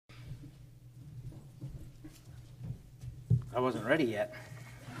wasn't ready yet.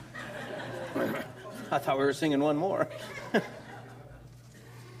 I thought we were singing one more.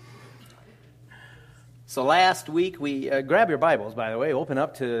 So last week, we grab your Bibles, by the way. Open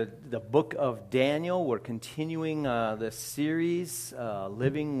up to the book of Daniel. We're continuing this series,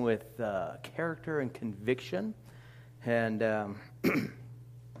 Living with Character and Conviction. And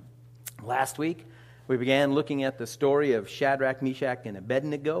last week, we began looking at the story of Shadrach, Meshach, and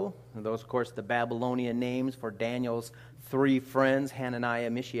Abednego. And those, of course, the Babylonian names for Daniel's three friends, Hananiah,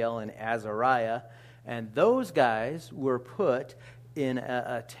 Mishael, and Azariah. And those guys were put in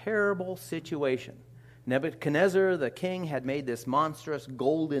a terrible situation. Nebuchadnezzar, the king, had made this monstrous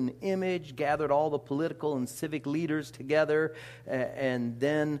golden image, gathered all the political and civic leaders together, and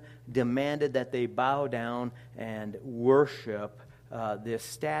then demanded that they bow down and worship this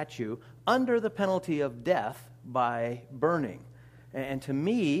statue under the penalty of death by burning. And to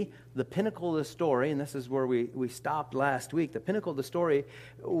me, the pinnacle of the story, and this is where we stopped last week, the pinnacle of the story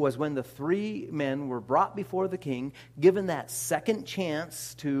was when the three men were brought before the king, given that second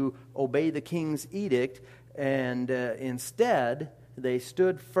chance to obey the king's edict, and instead they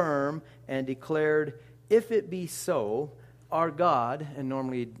stood firm and declared, "If it be so, our God," and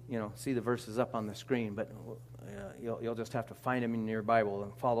normally, see the verses up on the screen, but you'll just have to find them in your Bible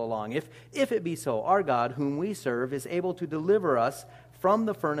and follow along. If it be so, our God, whom we serve, is able to deliver us from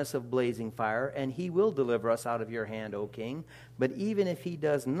the furnace of blazing fire, and he will deliver us out of your hand, O king. But even if he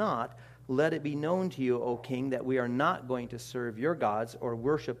does not, let it be known to you, O king, that we are not going to serve your gods or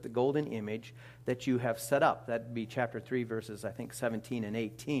worship the golden image that you have set up. That'd be chapter 3, verses, 17 and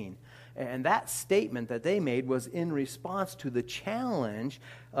 18. And that statement that they made was in response to the challenge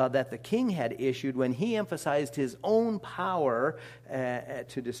that the king had issued when he emphasized his own power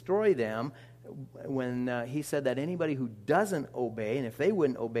to destroy them, when he said that anybody who doesn't obey, and if they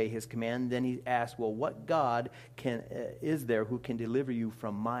wouldn't obey his command, then he asked, well, what God is there who can deliver you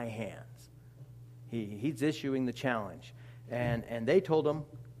from my hands? He's issuing the challenge. And they told him,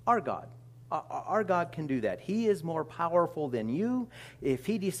 our God. Our God can do that. He is more powerful than you. If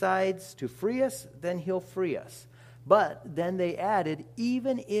he decides to free us, then he'll free us. But then they added,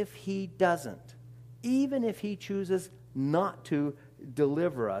 even if he doesn't, even if he chooses not to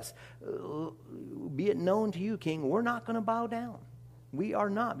deliver us, be it known to you, king, we're not going to bow down. We are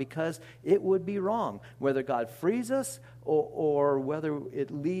not, because it would be wrong. Whether God frees us or whether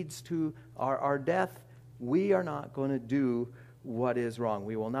it leads to our death, we are not going to do what is wrong.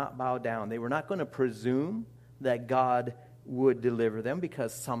 We will not bow down. They were not going to presume that God would deliver them,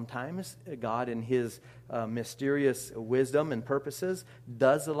 because sometimes God, in his mysterious wisdom and purposes,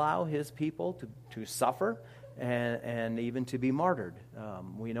 does allow his people to suffer and even to be martyred.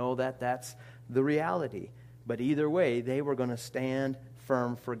 We know that that's the reality. But either way, they were going to stand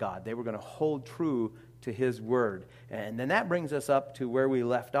firm for God. They were going to hold true to his word. And then that brings us up to where we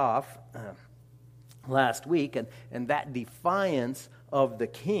left off last week, and that defiance of the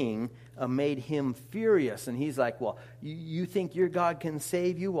king made him furious. And he's like, well, you think your God can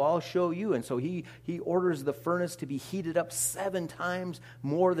save you? Well, I'll show you. And so he orders the furnace to be heated up 7 times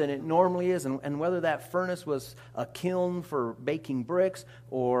more than it normally is. And whether that furnace was a kiln for baking bricks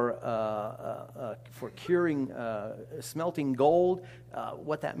or for curing, smelting gold,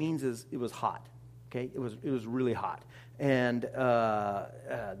 what that means is it was hot. Okay, it was really hot. And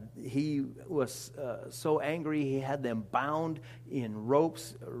he was so angry, he had them bound in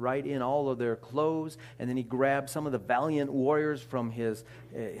ropes right in all of their clothes. And then he grabbed some of the valiant warriors from his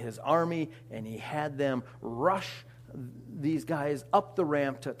army, and he had them rush these guys up the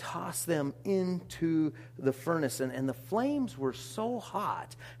ramp to toss them into the furnace. And the flames were so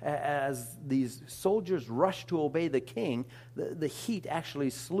hot as these soldiers rushed to obey the king, the heat actually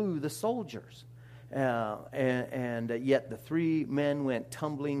slew the soldiers. And yet the 3 men went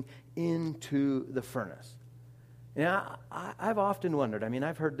tumbling into the furnace. Now, I've often wondered,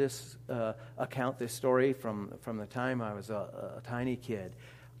 I've heard this account, this story from the time I was a tiny kid.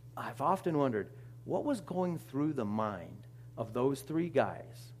 I've often wondered, what was going through the mind of those 3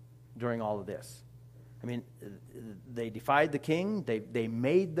 guys during all of this? They defied the king. They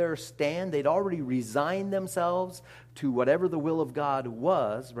made their stand. They'd already resigned themselves to whatever the will of God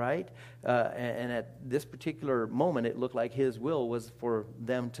was, right? And at this particular moment, it looked like his will was for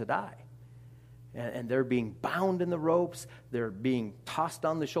them to die. And they're being bound in the ropes. They're being tossed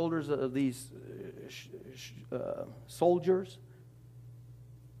on the shoulders of these soldiers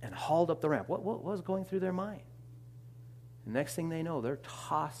and hauled up the ramp. What was going through their mind? The next thing they know, they're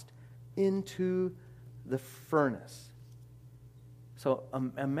tossed into the furnace. So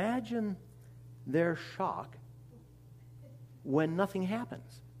imagine their shock when nothing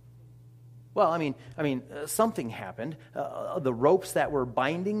happens. Well, something happened. The ropes that were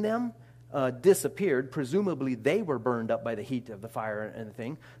binding them disappeared. Presumably, they were burned up by the heat of the fire and the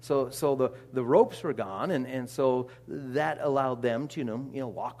thing. So the ropes were gone, and so that allowed them to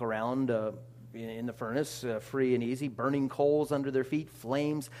walk around in the furnace free and easy, burning coals under their feet,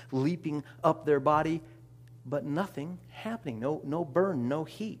 flames leaping up their body, but nothing happening. No burn, no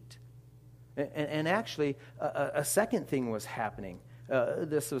heat. And actually, a second thing was happening.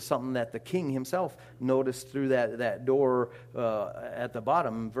 This was something that the king himself noticed through that door at the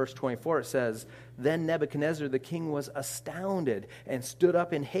bottom. Verse 24, it says, "Then Nebuchadnezzar the king was astounded and stood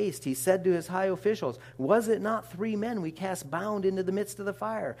up in haste. He said to his high officials, 'Was it not 3 men we cast bound into the midst of the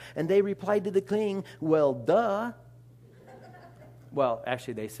fire?' And they replied to the king, 'Well, duh.'" Well,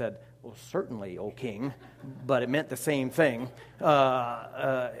 actually they said, "Well, certainly, O king," but it meant the same thing.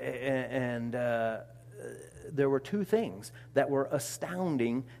 There were 2 things that were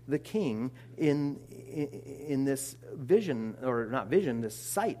astounding the king in this vision, or not vision, this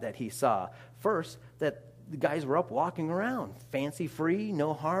sight that he saw. First, that the guys were up walking around, fancy free,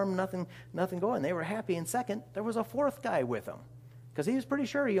 no harm, nothing going. They were happy. And second, there was a 4th guy with them, because he was pretty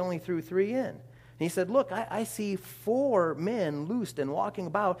sure he only threw 3 in. And he said, "Look, I see 4 men loosed and walking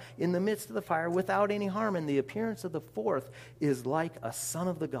about in the midst of the fire without any harm, and the appearance of the 4th is like a son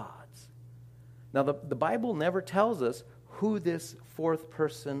of the gods." Now, the Bible never tells us who this 4th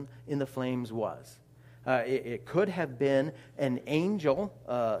person in the flames was. It could have been an angel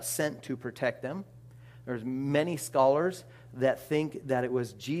sent to protect them. There's many scholars that think that it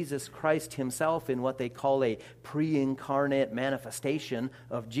was Jesus Christ himself in what they call a pre-incarnate manifestation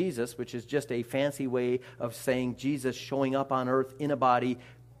of Jesus, which is just a fancy way of saying Jesus showing up on earth in a body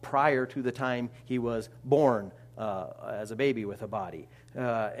prior to the time he was born as a baby with a body.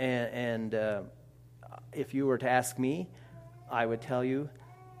 If you were to ask me, I would tell you,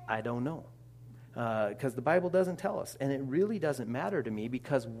 I don't know. Because the Bible doesn't tell us. And it really doesn't matter to me,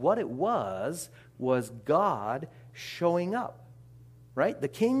 because what it was God showing up. Right? The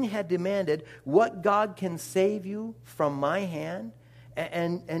king had demanded, "What God can save you from my hand?"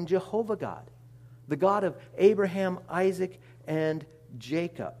 And Jehovah God, the God of Abraham, Isaac, and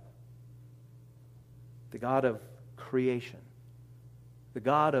Jacob. The God of creation. The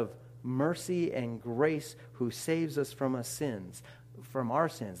God of mercy and grace, who saves us from our sins.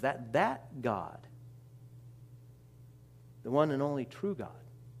 That God, the one and only true God,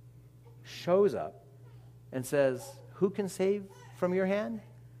 shows up and says, "Who can save from your hand?"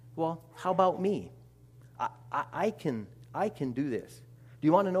 Well, how about me? I can do this. Do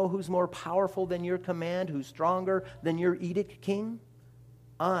you want to know who's more powerful than your command, who's stronger than your edict, king?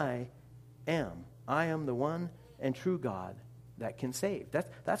 I am the one and true God that can save.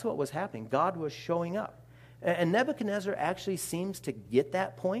 That's what was happening. God was showing up. And Nebuchadnezzar actually seems to get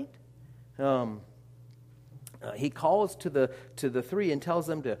that point. He calls to the 3 and tells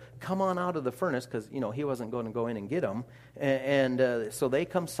them to come on out of the furnace, because he wasn't going to go in and get them. So they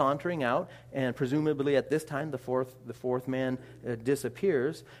come sauntering out, and presumably at this time the fourth man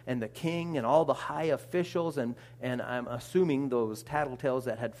disappears, and the king and all the high officials and I'm assuming those tattletales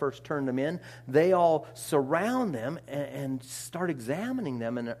that had first turned them in, they all surround them and start examining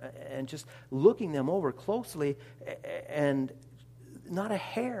them and just looking them over closely, and not a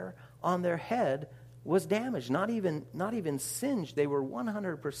hair on their head was damaged, not even singed. They were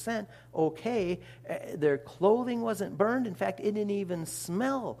 100% okay. Their clothing wasn't burned. In fact, it didn't even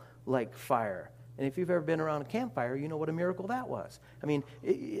smell like fire. And if you've ever been around a campfire, you know what a miracle that was.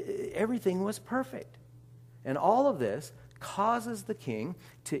 Everything was perfect. And all of this causes the king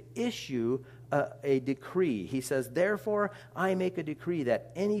to issue a decree. He says, "Therefore, I make a decree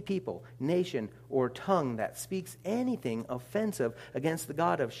that any people, nation, or tongue that speaks anything offensive against the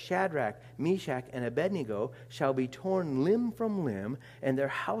God of Shadrach, Meshach, and Abednego shall be torn limb from limb, and their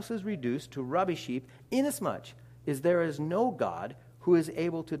houses reduced to rubbish heap, inasmuch as there is no God who is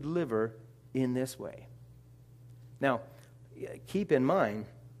able to deliver in this way." Now, keep in mind,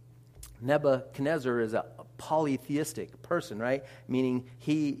 Nebuchadnezzar is a polytheistic person, right? Meaning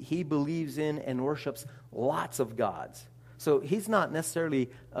he believes in and worships lots of gods. So he's not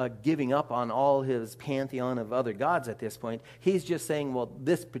necessarily giving up on all his pantheon of other gods at this point. He's just saying, well,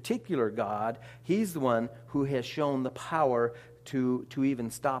 this particular God, he's the one who has shown the power to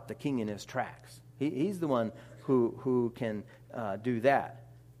even stop the king in his tracks. He's the one who can do that.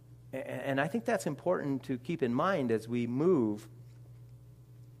 And I think that's important to keep in mind as we move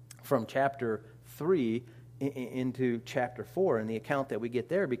from chapter 3 into chapter 4 and the account that we get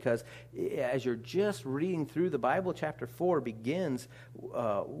there, because as you're just reading through the Bible, chapter 4 begins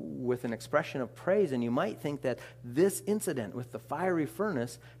with an expression of praise, and you might think that this incident with the fiery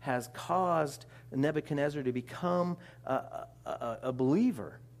furnace has caused Nebuchadnezzar to become a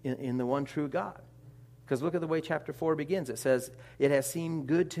believer in the one true God. Because look at the way chapter 4 begins. It says, "It has seemed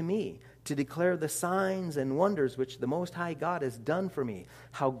good to me to declare the signs and wonders which the Most High God has done for me.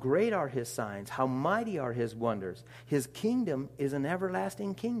 How great are his signs, how mighty are his wonders. His kingdom is an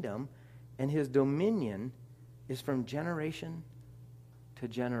everlasting kingdom, and his dominion is from generation to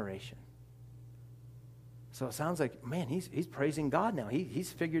generation." So it sounds like, man, he's praising God now.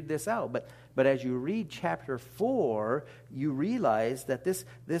 He's figured this out. But as you read chapter 4, you realize that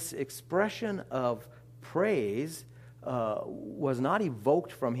this expression of praise was not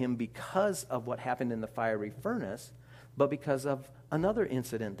evoked from him because of what happened in the fiery furnace, but because of another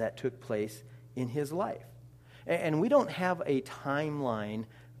incident that took place in his life. And we don't have a timeline,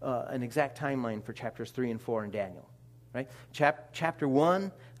 an exact timeline for chapters 3 and 4 in Daniel, right? Chapter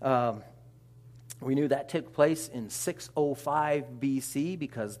 1, we knew that took place in 605 BC,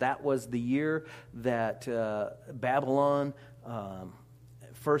 because that was the year that Babylon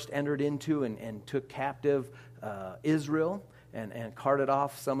first entered into and took captive Israel and carted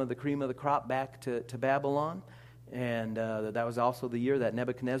off some of the cream of the crop back to Babylon. And that was also the year that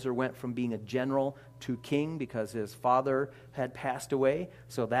Nebuchadnezzar went from being a general to king, because his father had passed away.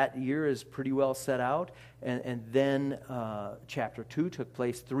 So that year is pretty well set out. And then chapter 2 took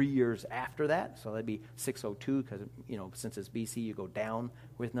place 3 years after that. So that'd be 602, because, since it's BC, you go down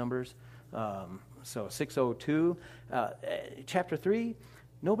with numbers. So 602. Chapter 3,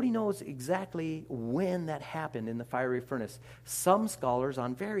 nobody knows exactly when that happened in the fiery furnace. Some scholars,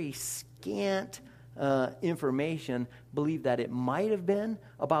 on very scant information, believe that it might have been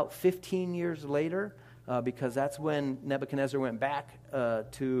about 15 years later, because that's when Nebuchadnezzar went back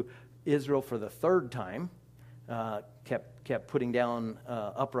to Israel for the third time. Kept putting down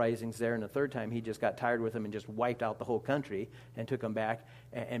uprisings there, and the third time he just got tired with them and just wiped out the whole country and took them back.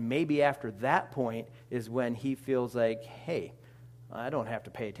 And maybe after that point is when he feels like, hey, I don't have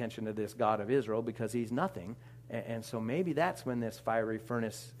to pay attention to this God of Israel because he's nothing. And so maybe that's when this fiery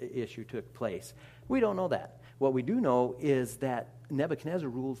furnace issue took place. We don't know that. What we do know is that Nebuchadnezzar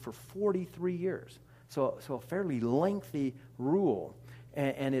ruled for 43 years. So a fairly lengthy rule.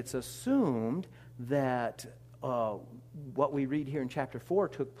 And it's assumed that what we read here in chapter 4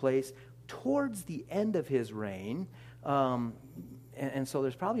 took place towards the end of his reign. And so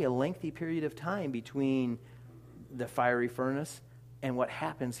there's probably a lengthy period of time between the fiery furnace and what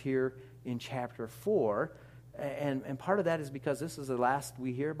happens here in chapter 4. And part of that is because this is the last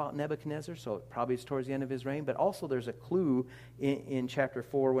we hear about Nebuchadnezzar, so it probably is towards the end of his reign. But also there's a clue in chapter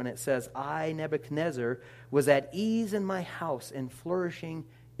 4 when it says, "I, Nebuchadnezzar, was at ease in my house and flourishing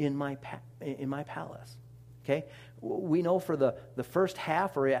in my palace." Okay? We know for the first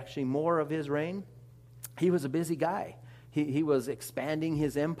half, or actually more of his reign, he was a busy guy. He was expanding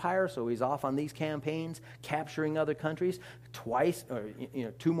his empire, so he's off on these campaigns, capturing other countries. Twice, or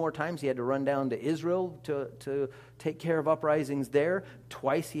 2 more times, he had to run down to Israel to take care of uprisings there.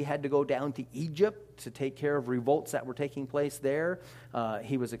 Twice he had to go down to Egypt to take care of revolts that were taking place there.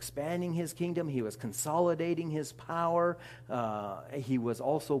 He was expanding his kingdom. He was consolidating his power. He was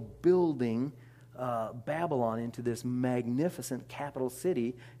also building Babylon into this magnificent capital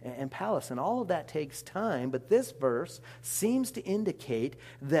city and palace. And all of that takes time, but this verse seems to indicate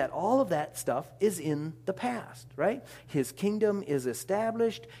that all of that stuff is in the past, right? His kingdom is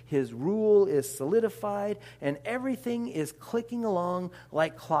established, his rule is solidified, and everything is clicking along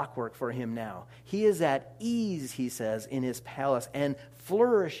like clockwork for him now. He is at ease, he says, in his palace and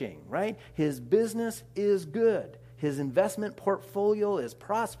flourishing, right? His business is good. His investment portfolio is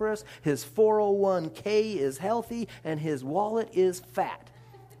prosperous. His 401k is healthy. And his wallet is fat.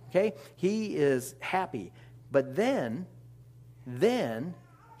 Okay? He is happy. But then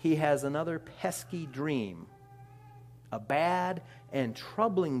he has another pesky dream. A bad and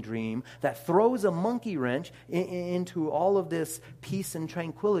troubling dream that throws a monkey wrench into all of this peace and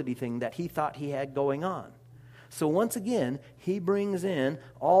tranquility thing that he thought he had going on. So once again, he brings in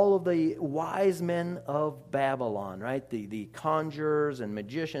all of the wise men of Babylon, right? The conjurers and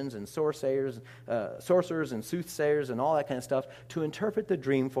magicians and sorcerers and soothsayers and all that kind of stuff to interpret the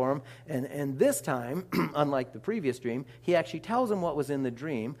dream for him. And this time, unlike the previous dream, he actually tells him what was in the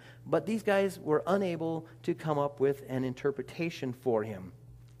dream, but these guys were unable to come up with an interpretation for him.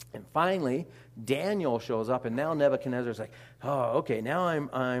 And finally, Daniel shows up, and now Nebuchadnezzar's like, Oh, okay, now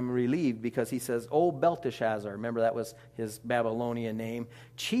I'm relieved, because he says, "O Belteshazzar," remember that was his Babylonian name,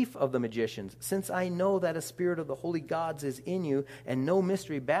 "chief of the magicians, since I know that a spirit of the holy gods is in you, and no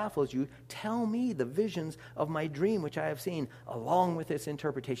mystery baffles you, tell me the visions of my dream which I have seen, along with its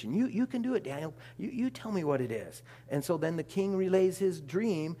interpretation." You can do it, Daniel. You tell me what it is. And so then the king relays his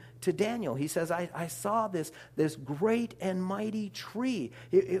dream to Daniel. He says, I saw this great and mighty tree.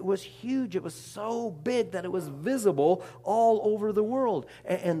 It was huge. It was so big that it was visible all over the world.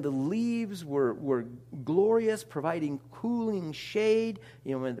 And the leaves were glorious, providing cooling shade.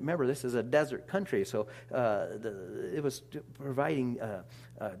 You know, remember, this is a desert country, so it was providing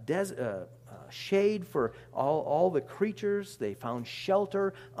shade for all the creatures. They found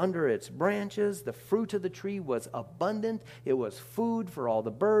shelter under its branches. The fruit of the tree was abundant. It was food for all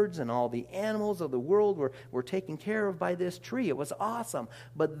the birds, and all the animals of the world were taken care of by this tree. It was awesome.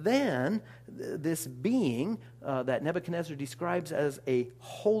 But then this being that Nebuchadnezzar describes as a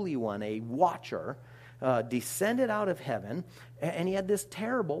holy one, a watcher, descended out of heaven, and he had this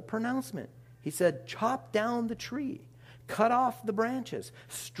terrible pronouncement. He said, "Chop down the tree, cut off the branches,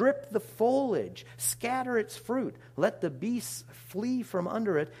 strip the foliage, scatter its fruit, let the beasts flee from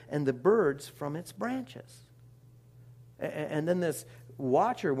under it, and the birds from its branches." And then this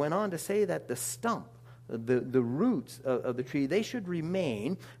watcher went on to say that the stump, the roots of the tree, they should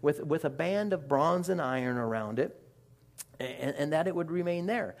remain with a band of bronze and iron around it, and that it would remain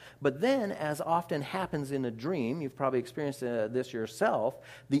there. But then, as often happens in a dream, you've probably experienced this yourself,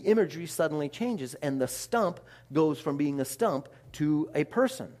 the imagery suddenly changes, and the stump goes from being a stump to a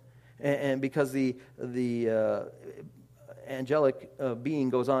person. And because the angelic being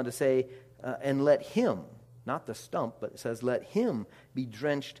goes on to say, "And let him," not the stump, but it says, "let him be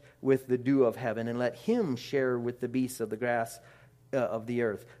drenched with the dew of heaven, and let him share with the beasts of the grass of the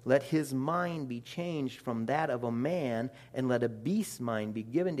earth. Let his mind be changed from that of a man, and let a beast's mind be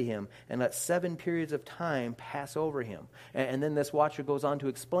given to him, and let 7 periods of time pass over him." And then this watcher goes on to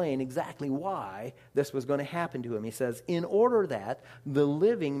explain exactly why this was going to happen to him. He says, "In order that the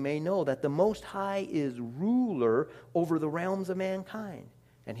living may know that the Most High is ruler over the realms of mankind,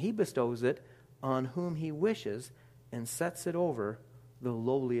 and he bestows it on whom he wishes, and sets it over the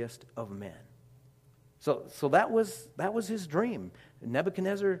lowliest of men." So that was his dream.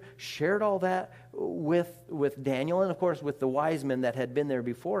 Nebuchadnezzar shared all that with Daniel, and of course with the wise men that had been there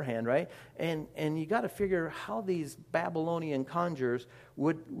beforehand, right? And you got to figure how these Babylonian conjurers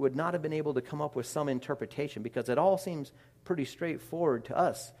would not have been able to come up with some interpretation, because it all seems pretty straightforward to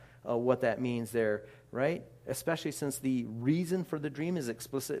us what that means there, right? Especially since the reason for the dream is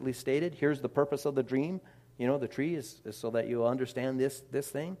explicitly stated. Here's the purpose of the dream. You know, the tree is so that you'll understand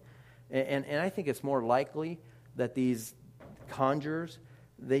this thing. And I think it's more likely that these conjurers,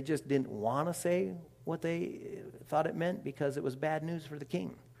 they just didn't want to say what they thought it meant, because it was bad news for the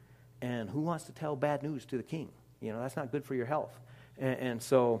king. And who wants to tell bad news to the king? You know, that's not good for your health. And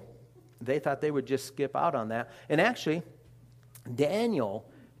so they thought they would just skip out on that. And actually, Daniel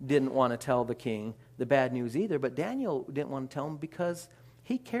didn't want to tell the king the bad news either, but Daniel didn't want to tell him because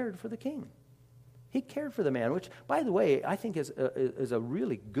he cared for the king. He cared for the man, which, by the way, I think is a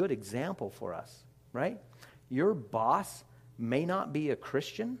really good example for us, right? Your boss may not be a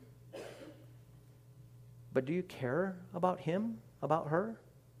Christian, but do you care about him, about her?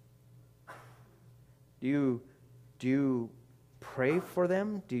 Do you pray for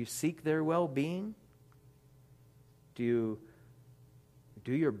them? Do you seek their well-being? Do you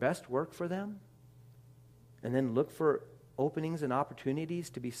do your best work for them? And then look for openings and opportunities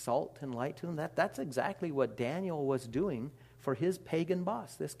to be salt and light to them? That's exactly what Daniel was doing for his pagan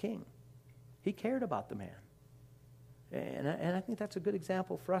boss, this king. He cared about the man. And I think that's a good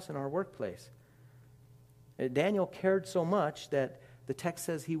example for us in our workplace. Daniel cared so much that the text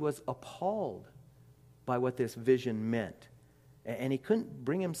says he was appalled by what this vision meant. And he couldn't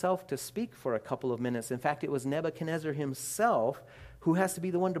bring himself to speak for a couple of minutes. In fact, it was Nebuchadnezzar himself who has to be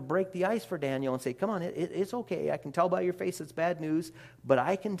the one to break the ice for Daniel and say, "Come on, it's okay. I can tell by your face it's bad news, but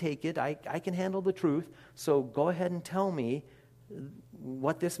I can take it. I can handle the truth. So go ahead and tell me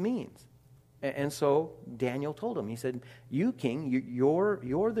what this means." And so Daniel told him. He said, "You, king,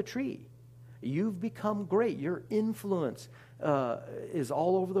 you're the tree. You've become great. Your influence is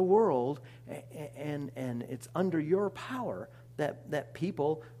all over the world, and it's under your power that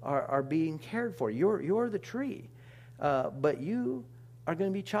people are being cared for. You're the tree. But you are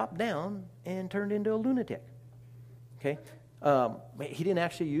going to be chopped down and turned into a lunatic." Okay? He didn't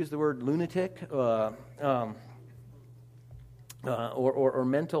actually use the word lunatic or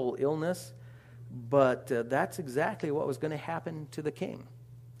mental illness, but that's exactly what was going to happen to the king.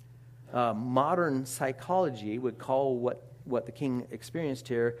 Modern psychology would call what what the king experienced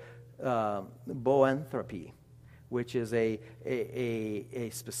here, boanthropy, which is a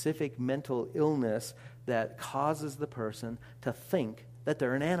specific mental illness that causes the person to think that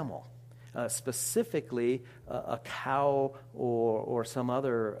they're an animal. Specifically, a cow or some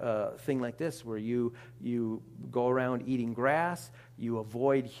other thing like this, where you go around eating grass, you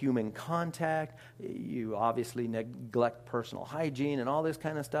avoid human contact, you obviously neglect personal hygiene and all this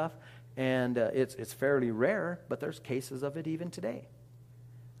kind of stuff, and it's fairly rare, but there's cases of it even today.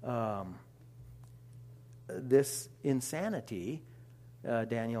 This insanity,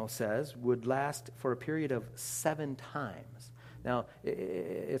 Daniel says, would last for a period of 7 times. Now,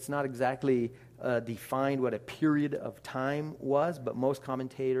 it's not exactly defined what a period of time was, but most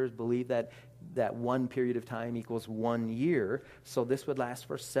commentators believe that one period of time equals 1 year, so this would last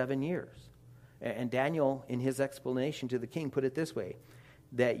for 7 years. And Daniel, in his explanation to the king, put it this way,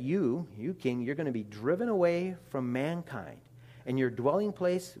 that you, king, you're going to be driven away from mankind, and your dwelling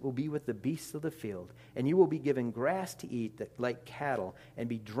place will be with the beasts of the field, and you will be given grass to eat like cattle, and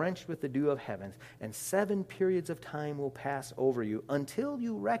be drenched with the dew of heavens, and 7 periods of time will pass over you until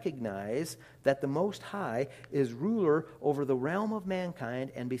you recognize that the Most High is ruler over the realm of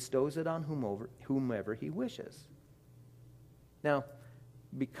mankind and bestows it on whomever he wishes. Now,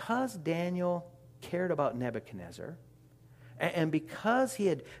 because Daniel cared about Nebuchadnezzar, and because he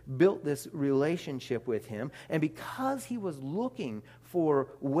had built this relationship with him, and because he was looking for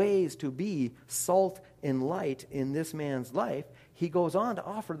ways to be salt and light in this man's life, he goes on to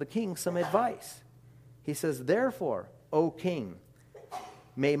offer the king some advice. He says, "Therefore, O king,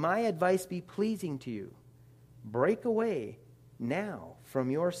 may my advice be pleasing to you. Break away now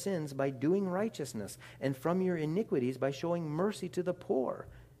from your sins by doing righteousness, and from your iniquities by showing mercy to the poor,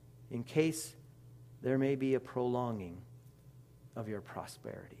 in case there may be a prolonging of your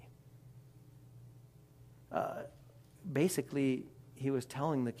prosperity." Basically, he was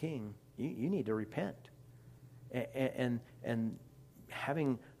telling the king, you need to repent. And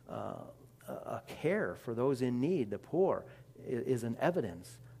having a care for those in need, the poor, is an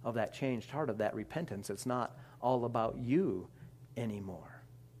evidence of that changed heart, of that repentance. It's not all about you anymore.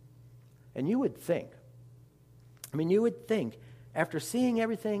 And you would think, after seeing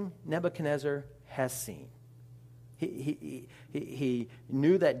everything Nebuchadnezzar has seen, he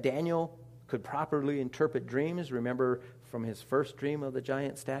knew that Daniel could properly interpret dreams. Remember from his first dream of the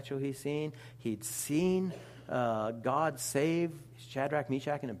giant statue he'd seen God save Shadrach,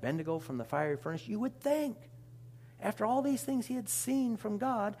 Meshach, and Abednego from the fiery furnace. You would think, after all these things he had seen from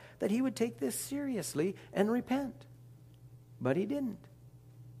God, that he would take this seriously and repent. But he didn't.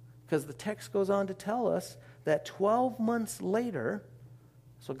 Because the text goes on to tell us that 12 months later,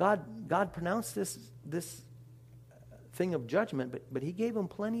 so God pronounced this thing of judgment, but he gave him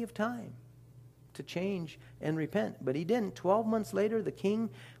plenty of time to change and repent. But he didn't. 12 months later, the king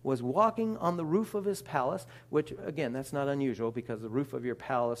was walking on the roof of his palace, which, again, that's not unusual, because the roof of your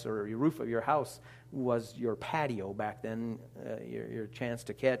palace or your roof of your house was your patio back then, your chance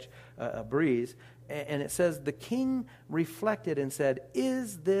to catch a breeze. And it says, the king reflected and said,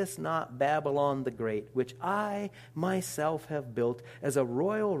 "Is this not Babylon the Great, which I myself have built as a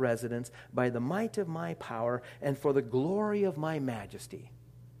royal residence by the might of my power and for the glory of my majesty?"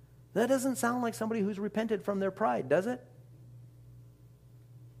 That doesn't sound like somebody who's repented from their pride, does it?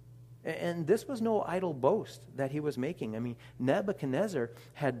 And this was no idle boast that he was making. Nebuchadnezzar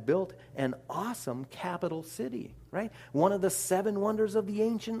had built an awesome capital city, right? One of the 7 wonders of the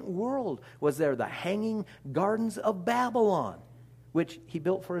ancient world was there, the Hanging Gardens of Babylon, which he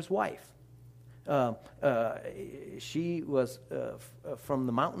built for his wife. She was from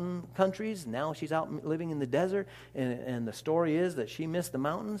the mountain countries. Now she's out living in the desert, and the story is that she missed the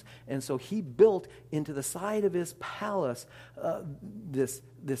mountains, and so he built into the side of his palace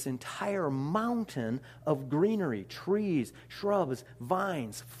this entire mountain of greenery, trees, shrubs,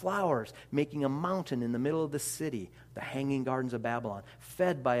 vines, flowers, making a mountain in the middle of the city, the Hanging Gardens of Babylon,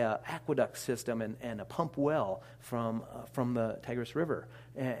 fed by an aqueduct system and a pump well from the Tigris River.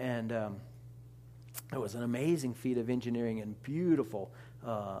 And it was an amazing feat of engineering and beautiful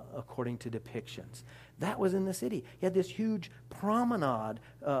according to depictions. That was in the city. He had this huge promenade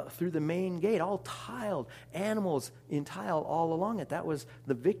through the main gate, all tiled, animals in tile all along it. That was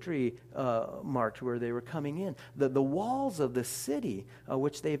the victory march where they were coming in. The walls of the city,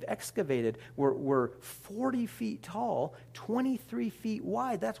 which they've excavated, were 40 feet tall, 23 feet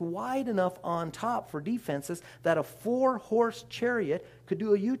wide. That's wide enough on top for defenses that a 4-horse chariot could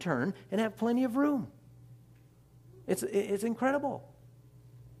do a U-turn and have plenty of room. It's incredible.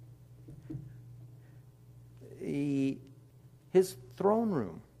 His throne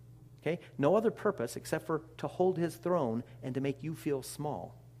room Okay? No other purpose except for to hold his throne and to make you feel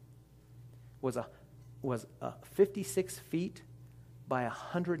small. Was 56 feet by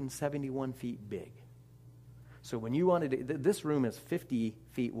 171 feet big. So when you wanted to, this room is 50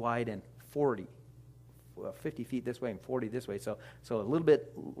 feet wide and 50 feet this way and 40 this way. So a little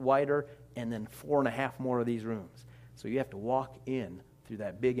bit wider, and then 4.5 more of these rooms. So you have to walk in through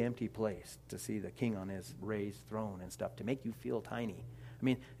that big empty place to see the king on his raised throne and stuff, to make you feel tiny. I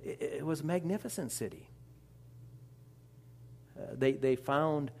mean, it was a magnificent city. They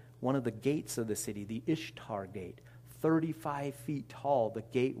found one of the gates of the city, the Ishtar Gate. 35 feet tall the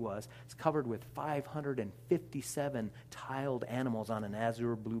gate was. It's covered with 557 tiled animals on an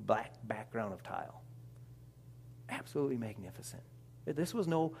azure blue black background of tile. Absolutely magnificent. This was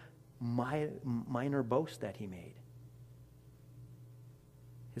no minor boast that he made.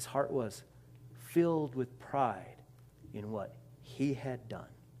 His heart was filled with pride in what he had done.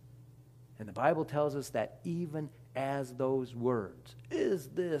 And the Bible tells us that even as those words, "Is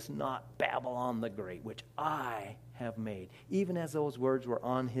this not Babylon the Great, which I have made?" Even as those words were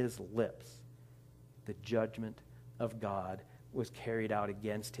on his lips, the judgment of God was carried out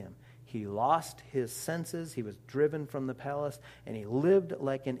against him. He lost his senses, he was driven from the palace, and he lived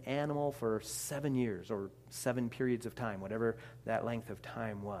like an animal for 7 years, or 7 periods of time, whatever that length of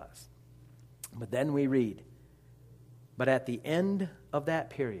time was. But then we read, "But at the end of that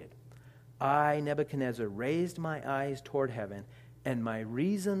period, I, Nebuchadnezzar, raised my eyes toward heaven, and my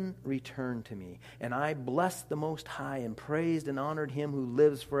reason returned to me. And I blessed the Most High and praised and honored him who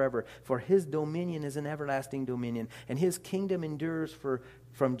lives forever. For his dominion is an everlasting dominion, and his kingdom endures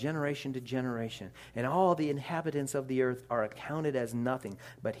from generation to generation. And all the inhabitants of the earth are accounted as nothing.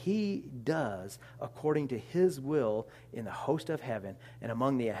 But he does according to his will in the host of heaven and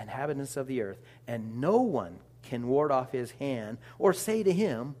among the inhabitants of the earth. And no one can ward off his hand or say to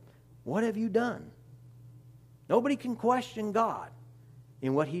him, 'What have you done?'" Nobody can question God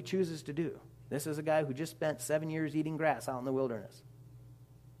in what he chooses to do. This is a guy who just spent 7 years eating grass out in the wilderness.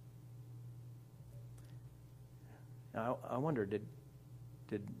 Now, I wonder, did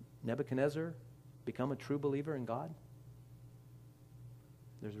Nebuchadnezzar become a true believer in God?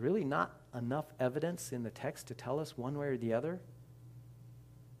 There's really not enough evidence in the text to tell us one way or the other.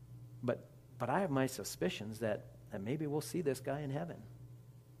 But I have my suspicions that maybe we'll see this guy in heaven.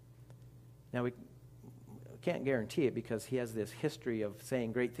 Now, we can't guarantee it because he has this history of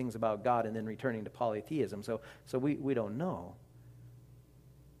saying great things about God and then returning to polytheism. So we don't know.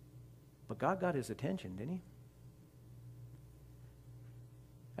 But God got his attention, didn't he?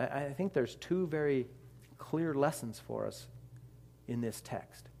 I think there's 2 very clear lessons for us in this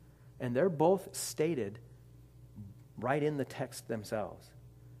text. And they're both stated right in the text themselves.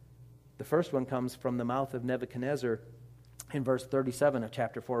 The first one comes from the mouth of Nebuchadnezzar in verse 37 of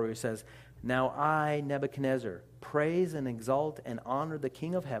chapter 4, where he says, "Now I, Nebuchadnezzar, praise and exalt and honor the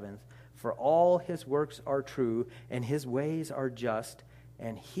King of heavens, for all his works are true, and his ways are just,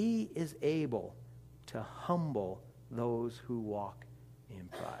 and he is able to humble those who walk in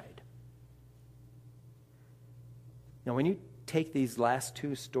pride." Now, when you take these last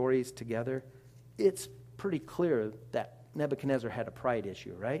 2 stories together, it's pretty clear that Nebuchadnezzar had a pride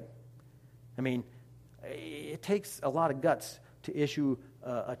issue, right? I mean, it takes a lot of guts to issue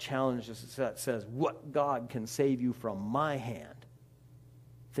a challenge that says, "What God can save you from my hand?"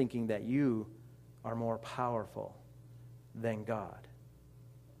 thinking that you are more powerful than God.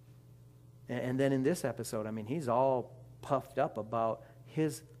 And then in this episode, I mean, he's all puffed up about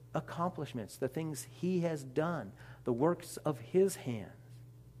his accomplishments, the things he has done, the works of his hands.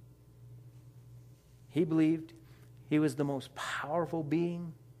 He believed he was the most powerful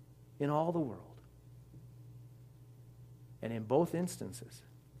being in all the world. And in both instances,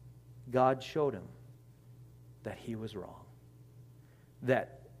 God showed him that he was wrong.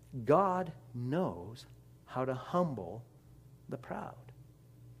 That God knows how to humble the proud.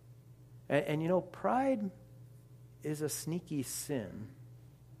 And you know, pride is a sneaky sin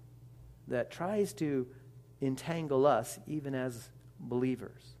that tries to entangle us even as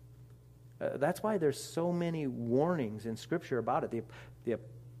believers. That's why there's so many warnings in Scripture about it. The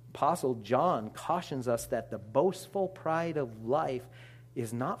Apostle John cautions us that the boastful pride of life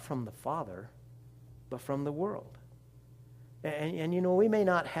is not from the Father, but from the world. And you know, we may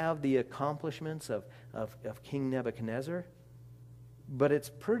not have the accomplishments of King Nebuchadnezzar, but it's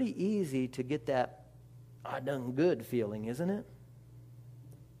pretty easy to get that "I done good" feeling, isn't it?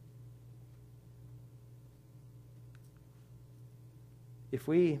 If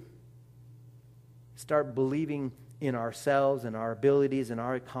we start believing in ourselves and our abilities and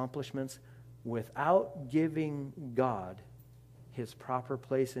our accomplishments without giving God his proper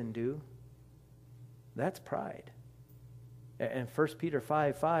place and due, that's pride. And 1 Peter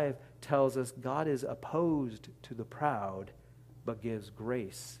 5:5 tells us God is opposed to the proud, but gives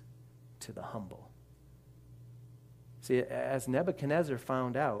grace to the humble. See, as Nebuchadnezzar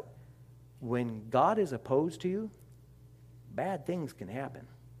found out, when God is opposed to you, bad things can happen.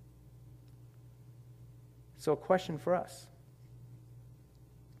 So a question for us.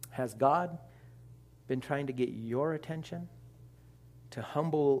 Has God been trying to get your attention, to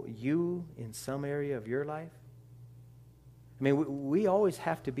humble you in some area of your life? I mean, we always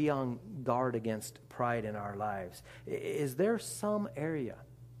have to be on guard against pride in our lives. Is there some area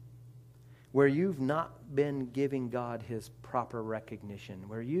where you've not been giving God his proper recognition,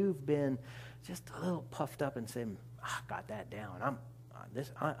 where you've been just a little puffed up and saying, I got that down.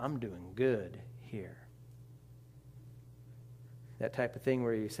 I'm doing good here. That type of thing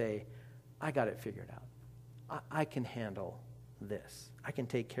where you say, I got it figured out. I can handle this. I can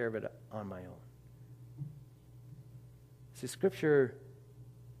take care of it on my own. See, Scripture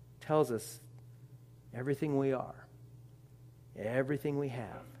tells us everything we are, everything we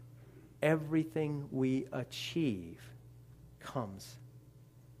have, everything we achieve comes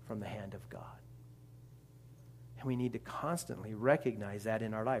from the hand of God. And we need to constantly recognize that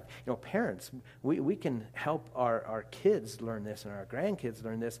in our life. You know, parents, we can help our kids learn this and our grandkids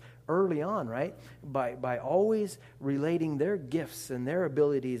learn this early on, right? By always relating their gifts and their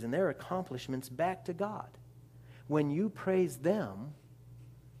abilities and their accomplishments back to God. When you praise them,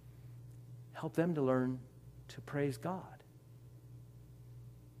 help them to learn to praise God.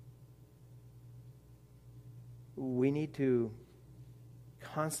 We need to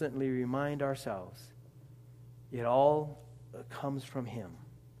constantly remind ourselves it all comes from him,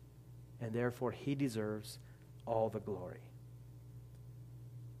 and therefore he deserves all the glory.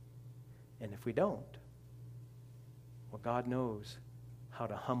 And if we don't, well, God knows how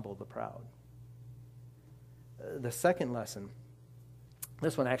to humble the proud. The second lesson,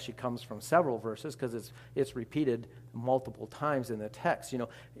 this one actually comes from several verses because it's repeated multiple times in the text. You know,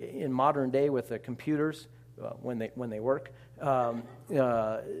 in modern day with the computers, when they work,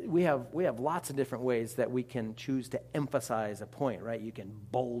 we have lots of different ways that we can choose to emphasize a point, right? You can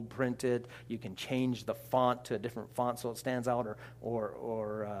bold print it, you can change the font to a different font so it stands out,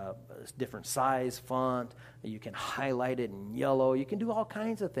 or a different size font. You can highlight it in yellow. You can do all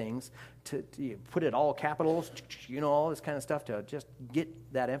kinds of things to put it all capitals, all this kind of stuff to just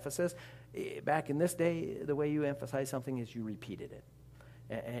get that emphasis. Back in this day, the way you emphasize something is you repeated it.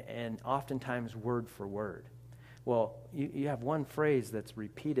 And oftentimes word for word. Well, you have one phrase that's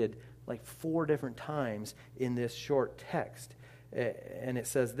repeated like 4 different times in this short text. And it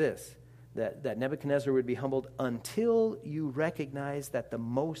says this, that Nebuchadnezzar would be humbled until you recognize that the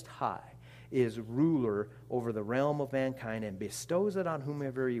Most High is ruler over the realm of mankind and bestows it on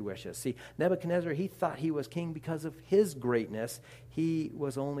whomever he wishes. See, Nebuchadnezzar, he thought he was king because of his greatness. He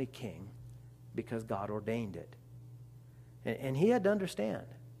was only king because God ordained it. And he had to understand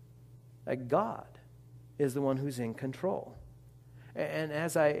that God is the one who's in control. And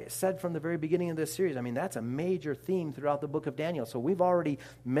as I said from the very beginning of this series, I mean, that's a major theme throughout the book of Daniel. So we've already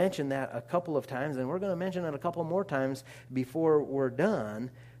mentioned that a couple of times, and we're going to mention it a couple more times before we're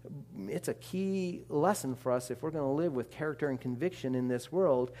done. It's a key lesson for us if we're going to live with character and conviction in this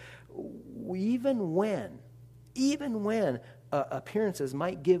world. Even when appearances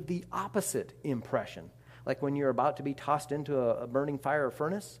might give the opposite impression, like when you're about to be tossed into a burning fire or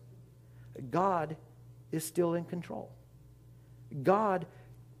furnace, God is still in control. God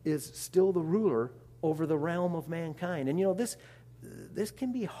is still the ruler over the realm of mankind. And this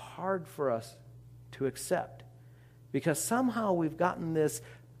can be hard for us to accept because somehow we've gotten this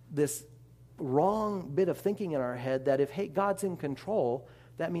wrong bit of thinking in our head that if, hey, God's in control,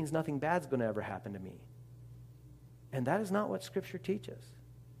 that means nothing bad's going to ever happen to me. And that is not what Scripture teaches.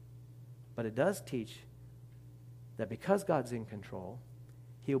 But it does teach that because God's in control,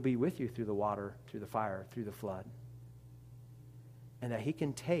 he'll be with you through the water, through the fire, through the flood. And that he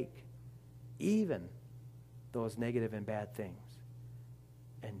can take even those negative and bad things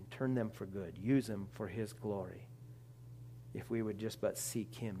and turn them for good, use them for his glory, if we would just but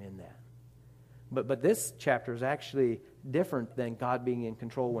seek him in that. But this chapter is actually different than God being in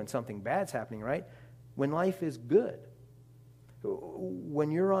control when something bad's happening, right? When life is good, when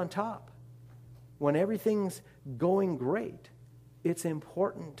you're on top, when everything's going great, it's an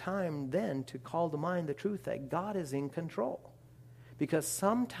important time then to call to mind the truth that God is in control. Because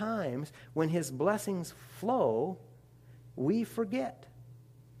sometimes when his blessings flow, we forget.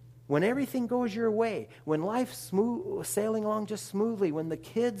 When everything goes your way, when life's sailing along just smoothly, when the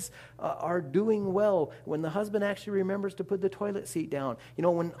kids are doing well, when the husband actually remembers to put the toilet seat down,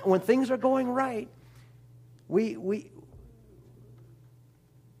 when things are going right, we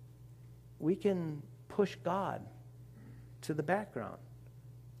can push God to the background,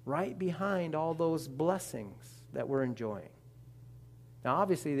 right behind all those blessings that we're enjoying. Now,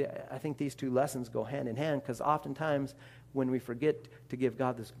 obviously, I think these two lessons go hand in hand, because oftentimes when we forget to give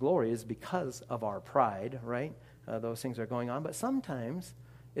God this glory is because of our pride, right? Those things are going on. But sometimes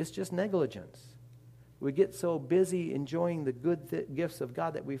it's just negligence. We get so busy enjoying the good gifts of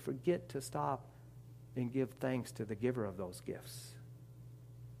God that we forget to stop and give thanks to the giver of those gifts.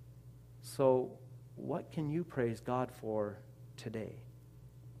 So what can you praise God for today?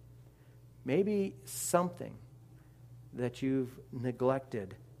 Maybe something that you've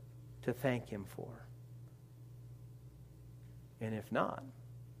neglected to thank Him for. And if not,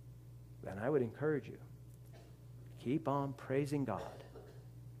 then I would encourage you, keep on praising God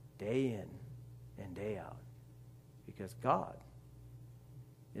day in and day out, because God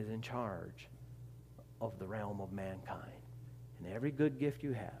is in charge of the realm of mankind. And every good gift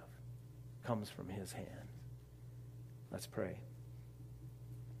you have comes from His hand. Let's pray.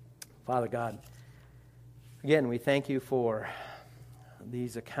 Father God, again, we thank you for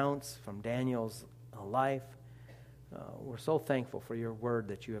these accounts from Daniel's life. We're so thankful for your word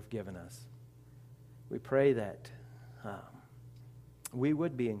that you have given us. We pray that we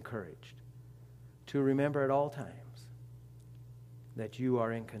would be encouraged to remember at all times that you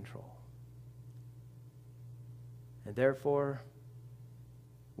are in control. And therefore,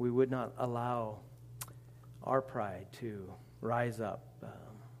 we would not allow our pride to rise up,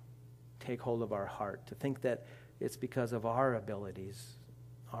 take hold of our heart, to think that it's because of our abilities,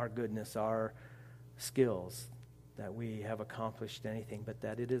 our goodness, our skills, that we have accomplished anything, but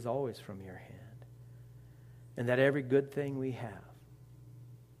that it is always from your hand. And that every good thing we have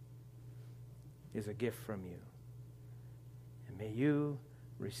is a gift from you. And may you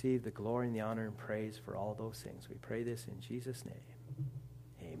receive the glory and the honor and praise for all those things. We pray this in Jesus' name.